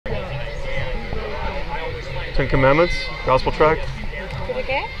Ten Commandments, Gospel tract. Did it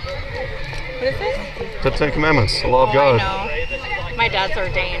get? What is this? The Ten Commandments, the law of God. I know. My dad's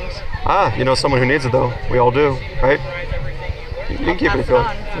ordained. Ah, you know someone who needs it though. We all do, right? You can keep it if you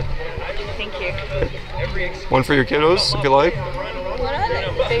like. Thank you. One for your kiddos, if you like. What are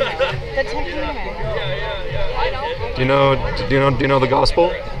they? The Ten Commandments. Do you know the gospel?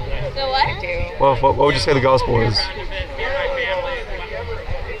 The what? I do. Well, what would you say the gospel is?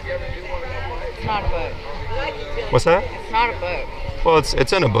 It's not a book. What's that? It's not a book. Well,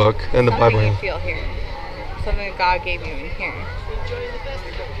 it's in a book in the Something Bible. you feel here. Something that God gave you in here.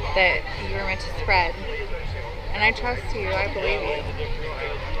 That you were meant to spread. And I trust you. I believe you.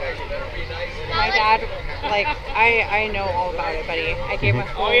 My dad, I know all about it, buddy. I gave my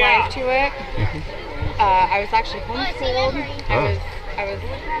whole life to it. I was actually homeschooled. I was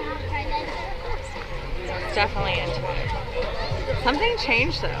definitely into it. Something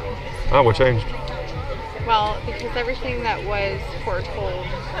changed though. Oh, what changed? Well, because everything that was foretold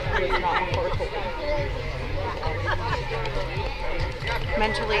was not foretold.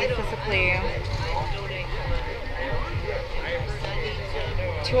 Mentally, physically.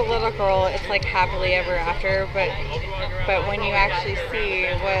 To a little girl, it's like happily ever after, but when you actually see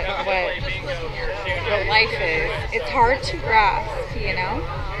what life is, it's hard to grasp, you know?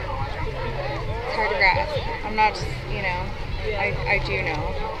 It's hard to grasp. I'm not just, you know, I do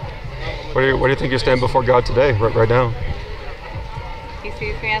know. What do you think you stand before God today, right now? He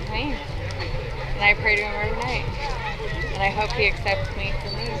sees me as me. And I pray to him every night. And I hope he accepts me for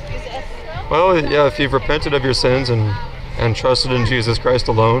me. Well, yeah, if you've repented of your sins and trusted in Jesus Christ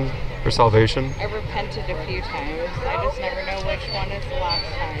alone for salvation. I've repented a few times. I just never know which one is the last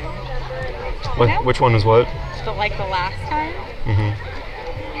time. Which one is what? But like the last time?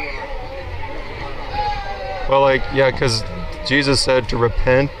 Well, because Jesus said to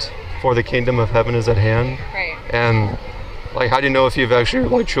repent for the kingdom of heaven is at hand. Right. And how do you know if you've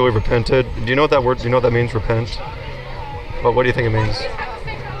actually truly repented? Do you know what that word? Do you know what that means? Repent. But what do you think it means?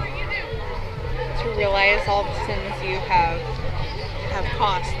 To realize all the sins you have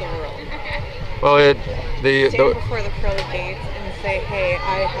cost the world. Well, stand before the pearly gates and say, "Hey,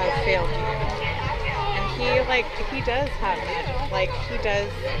 I have failed you." And he does have that. He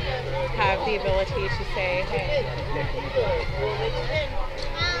does have the ability to say, "Hey,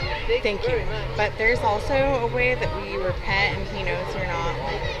 thank you." But there's also a way that we repent, and he knows you're not.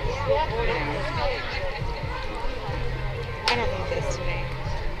 I don't need this today.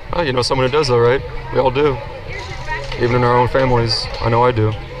 Oh, you know someone who does though, right? We all do. Even in our own families. I know I do.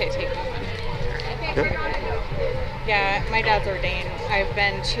 Okay, take it. Yeah. Yeah, my dad's ordained. I've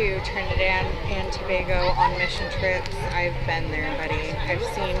been to Trinidad and Tobago on mission trips. I've been there, buddy. I've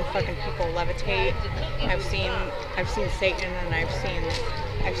seen fucking people levitate. I've seen Satan, and I've seen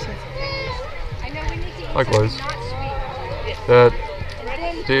some things. Likewise.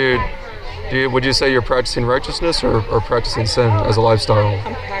 Would you say you're practicing righteousness or practicing sin as a lifestyle?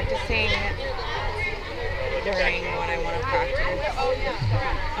 I'm practicing learning what I want to practice.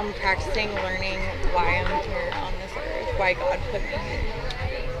 I'm practicing learning why I'm here on this earth, why God put me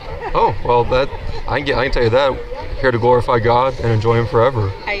here. Oh, well, I can tell you that. Here to glorify God and enjoy Him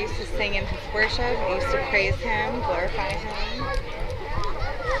forever. I used to sing in His worship. I used to praise Him, glorify Him.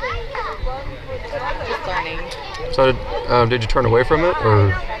 Just learning. So, did you turn away from it,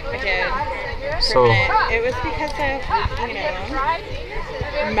 or? I did. So it was because of,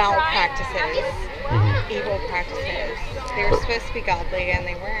 malpractices, evil practices. They were supposed to be godly, and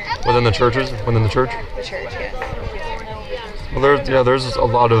they weren't. Within the churches? Within the church? The church, yes. Well, there's a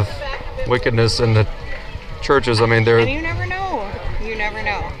lot of wickedness in the churches. I mean, and you never know. You never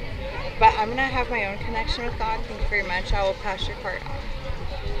know. But I'm gonna have my own connection with God. Thank you very much. I will pass your card on.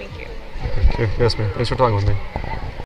 Thank you. Okay, yes, ma'am. Thanks for talking with me.